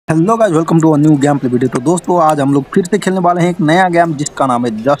Hello guys, welcome to a new game play video. तो दोस्तों, आज हम लोग फिर से खेलने वाले हैं एक नया गेम जिसका नाम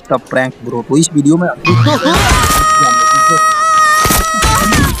है जस्ट अ प्रैंक ब्रो। तो इस वीडियो में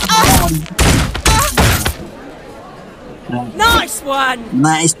Nice one.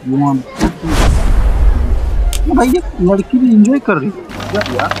 नाइस वन भाई, ये लड़की भी एंजॉय कर रही है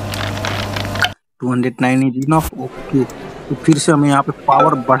यार। 209 इज इनफ। ओके, तो फिर से हमें यहाँ पे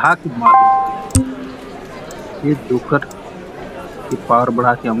पावर बढ़ा के मार ये जोकर की पावर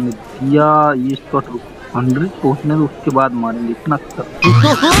बढ़ा के हमने दिया। ये शॉट 100 पहुंचने में, उसके बाद मारेंगे। इतना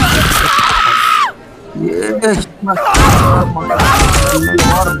ये इतना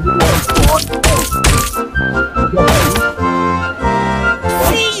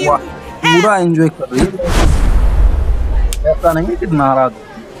पूरा एंजॉय कर रही है। ऐसा नहीं है कि नाराज,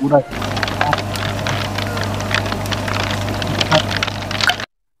 पूरा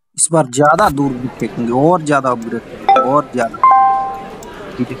इस बार ज्यादा दूर भी फेंकेंगे और ज्यादा अपग्रेड करेंगे और ज्यादा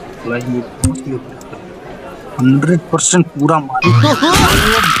 100% पूरा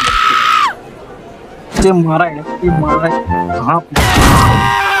मारा है कहाँ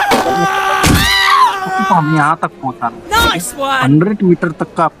तो हम यहाँ तक पहुँचा 100 मीटर तक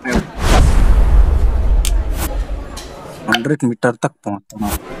का 100 मीटर तक पहुँचना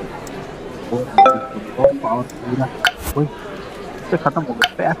और पावर पूरा से खत्म हो गया।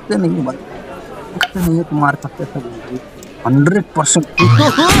 पैसे नहीं है भाई, पैसे नहीं है तुम्हारे पास, पैसा 100%।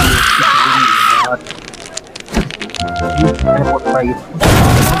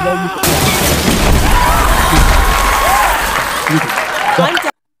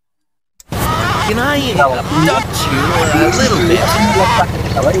 Can I abduct you a little bit?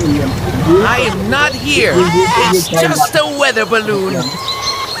 I am not here. It's just a weather balloon.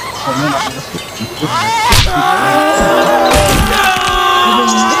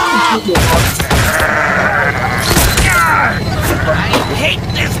 I hate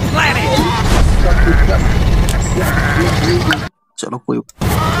this planet. चलो कोई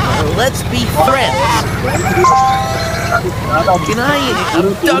Let's be friends. Can I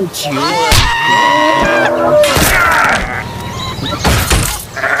abduct you?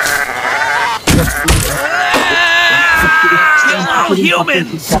 Kill all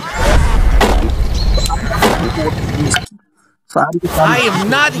humans. I am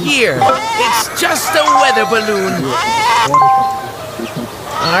not here. It's just a weather balloon.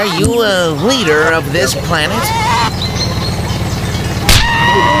 Are you a leader of this planet?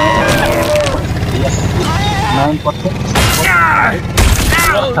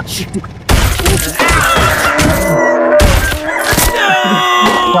 Ouch!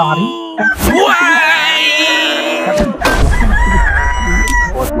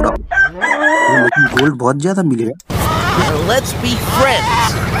 लेकिन gold बहुत ज्यादा मिलेगा। Let's be friends.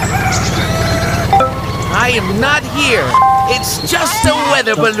 I am not here. It's just a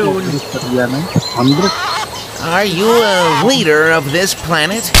weather balloon. Are you a leader of this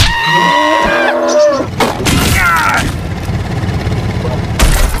planet?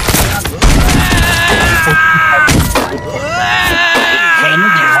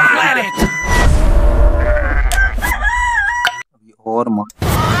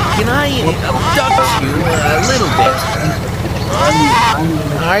 Can I abduct you a little bit?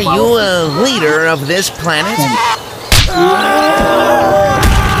 Are you a leader of this planet?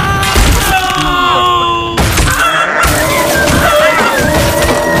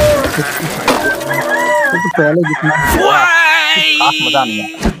 पहले जितना मजा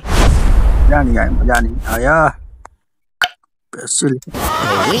नहीं आया।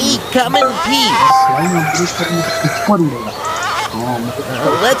 We come in peace.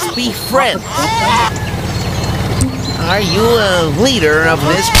 Let's be friends. Are you a leader of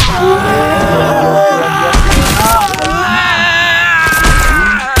this?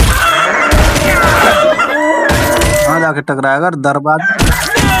 हाँ, जाके टकराएगा दरबार।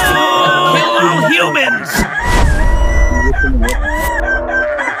 Kill all humans.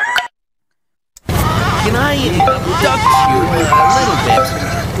 Can I abduct you a little bit?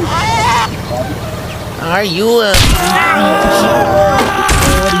 Are you a...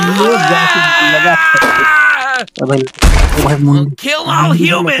 Kill all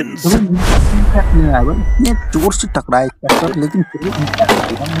humans. जोर से टकराए लेकिन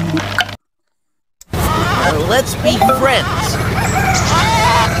Let's be friends.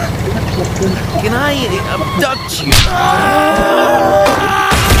 Can I abduct you?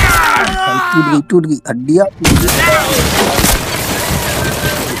 टूट गई हड्डियाँ।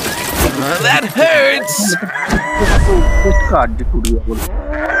 That hurts. का हड्डी टूट गया, बोलो।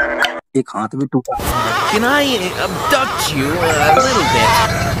 एक हाथ भी टूटा। Can I abduct you a little bit?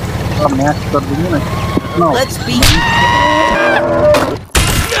 Match कर दूंगी ना। Let's be.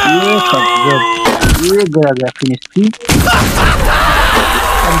 ये गजब, ये गया गया फिनिश थी।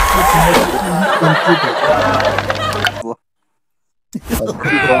 कंप्लीट हो गया। वो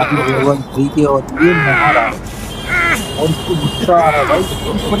लेवल 3 के और ये नहा रहा है और इसको गुस्सा आ रहा है भाई,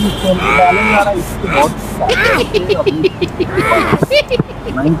 ऊपर ये सेल्फी डालने जा रहा है, इसको बहुत गुस्सा आ रहा है। अभी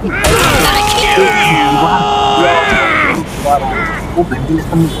 95 वो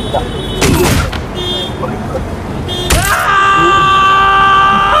वेंटिलेशन में घुसा।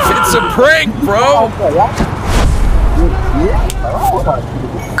 It's a prank, bro. ये हो रहा है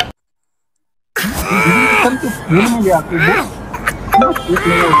के फोन में जाके वो एक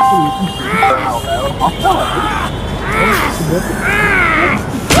लेवल उसको मीटिंग करना होता है और हंसता है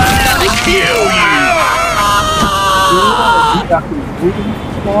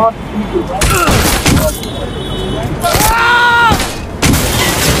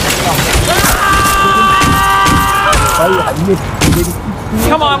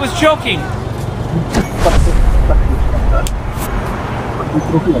Come on, I was joking.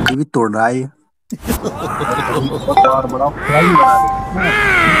 दूसरों की हड्डी भी तोड़ रहा है और बड़ा फ्राई बना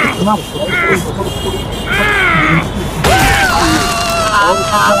इतना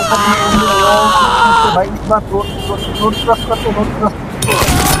भाई इस बार रोड क्रॉस करते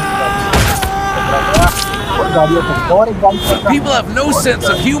और गाड़ियों को और एक गाड़ी People have no sense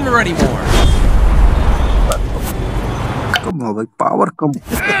of humor anymore. कम हो भाई, पावर कम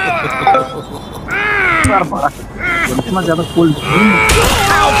यार, बड़ा इतना ज्यादा फुल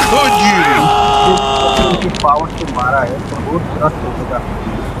पावर से मारा है तो बहुत क्रश हो गया।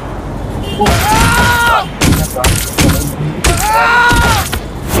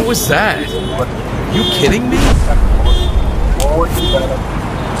 What was that? You kidding me?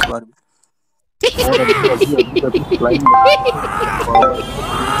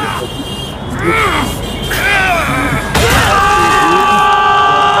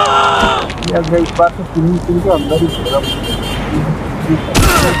 इस बार तो स्विमिंग पूल के अंदर ही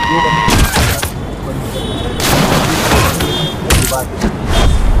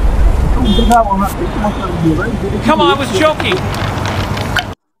Come on, I was joking.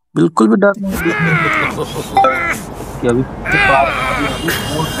 बिल्कुल भी डर नहीं कि अभी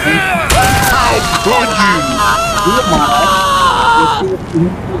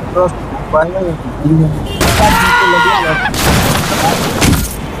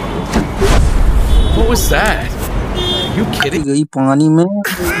What was that? You kidding? गई पानी में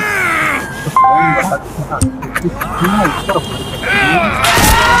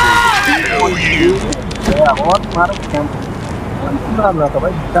और मारा रहा था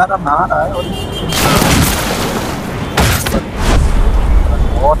भाई, बेचारा नहा रहा है और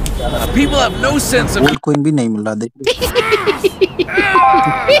People have no sense of. कोई भी नहीं मिल रहा देख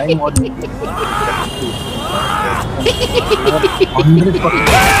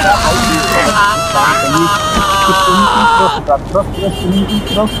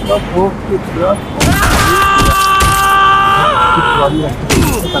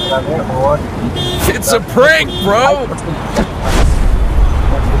It's a prank, bro.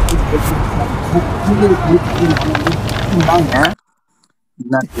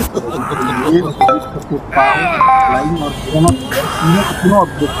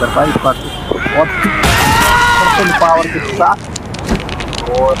 Power के साथ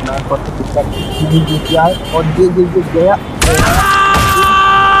और किया है और ये गया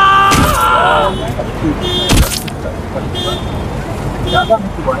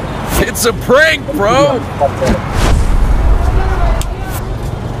It's a prank, bro.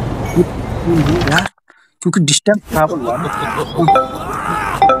 यार क्योंकि डिस्टेंस ट्रैवल हुआ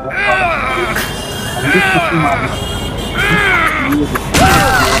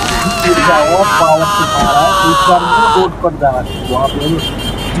और पावर से मारा है, इस बार वो रोड पर जा रहा है वहाँ पे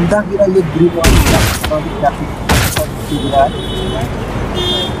सीधा गिरा, ये green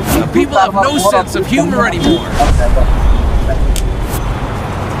People have no sense of humor anymore.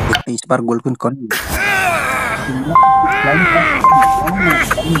 इस बार गोल्डन कौन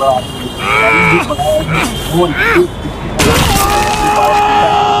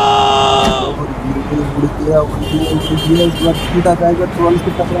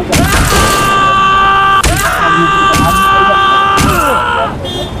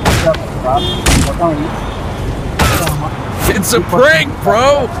It's a prank,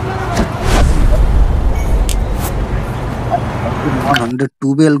 bro.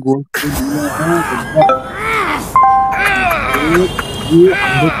 112 गोल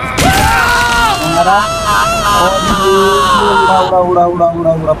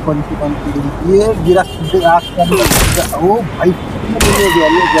उड़ा पंची ये गिरा सीधे आग का ओ भाई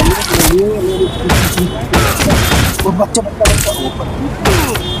वो बच्चा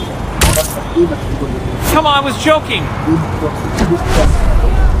Come on, I was joking.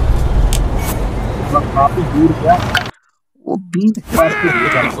 काफी दूर गया वो 20 बार से हो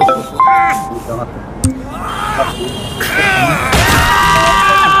जाता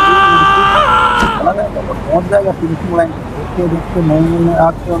पहुंच जाएगा फिनिशिंग लाइन देखते देखते मैंने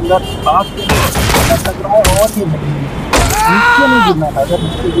आपके अंदर सांस लग रहा है और ये नीचे नहीं गिरना था अगर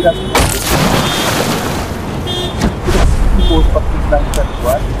नीचे गिरा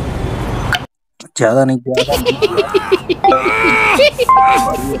तो ज्यादा नहीं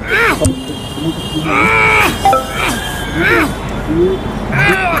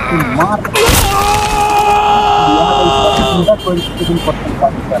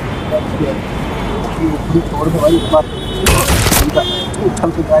छोड़ दो भाई इस बार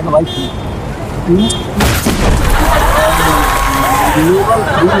उछल के जाएगा भाई लेवल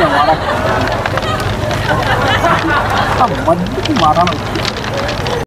 3 हमारा मजबूत मारा